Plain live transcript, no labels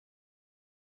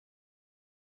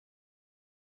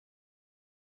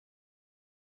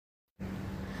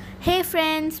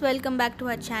friends, welcome back to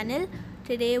our channel.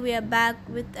 Today we are back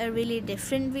with a really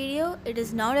different video. It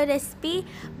is not a recipe,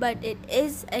 but it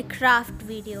is a craft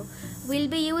video. We'll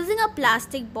be using a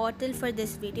plastic bottle for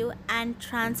this video and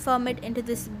transform it into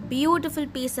this beautiful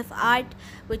piece of art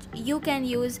which you can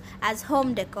use as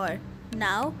home decor.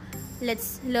 Now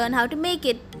let's learn how to make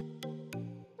it.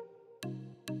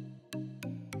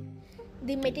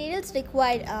 The materials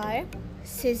required are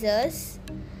scissors,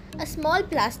 a small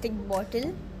plastic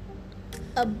bottle,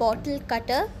 a bottle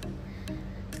cutter,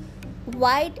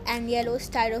 white and yellow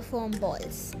styrofoam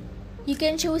balls. You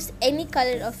can choose any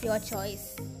color of your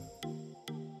choice.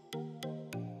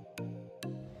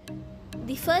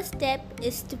 The first step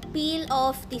is to peel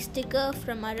off the sticker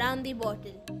from around the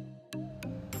bottle.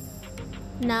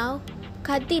 Now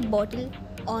cut the bottle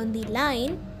on the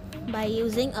line by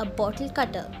using a bottle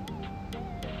cutter.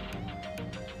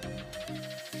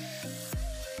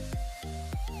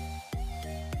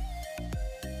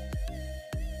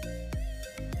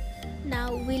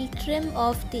 Now we'll trim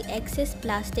off the excess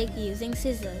plastic using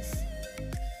scissors.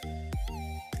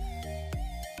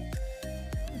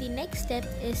 The next step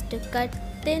is to cut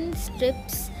thin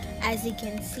strips, as you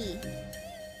can see.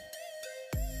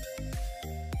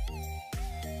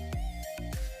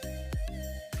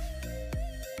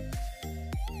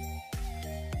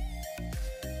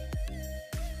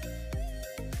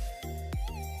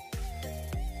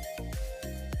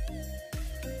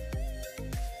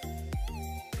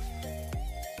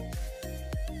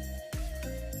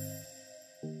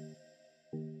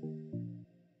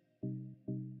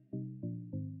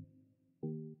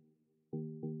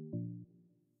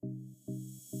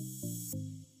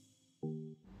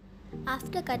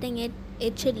 After cutting it,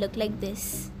 it should look like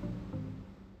this.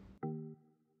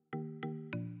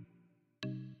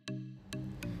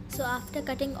 So after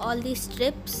cutting all these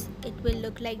strips, it will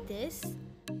look like this.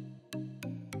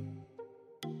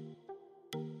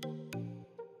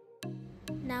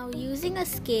 Now using a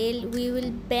scale, we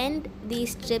will bend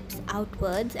these strips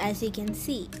outwards, as you can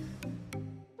see.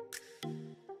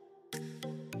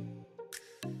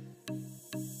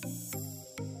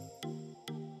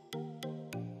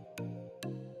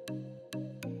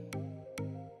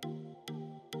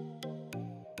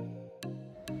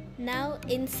 Now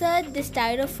insert the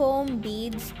styrofoam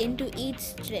beads into each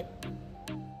strip.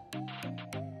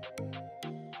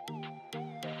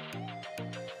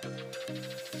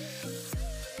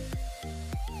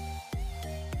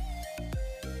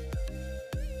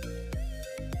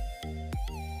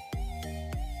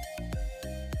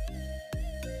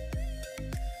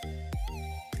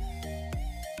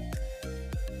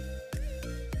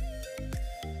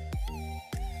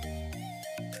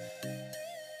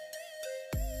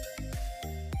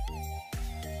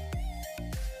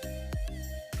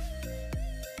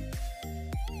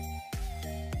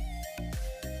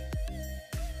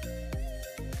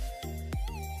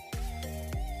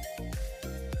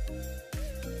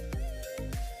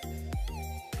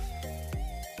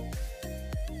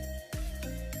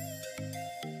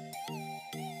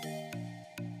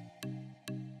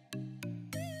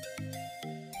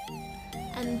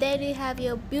 And there you have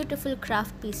your beautiful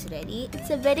craft piece ready. It's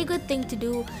a very good thing to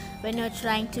do when you're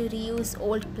trying to reuse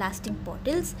old plastic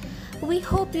bottles. We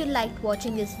hope you liked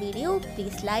watching this video.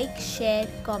 Please like, share,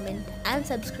 comment and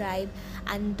subscribe.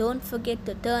 And don't forget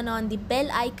to turn on the bell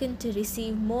icon to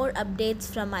receive more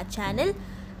updates from our channel.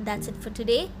 That's it for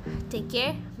today. Take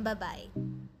care.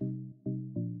 Bye-bye.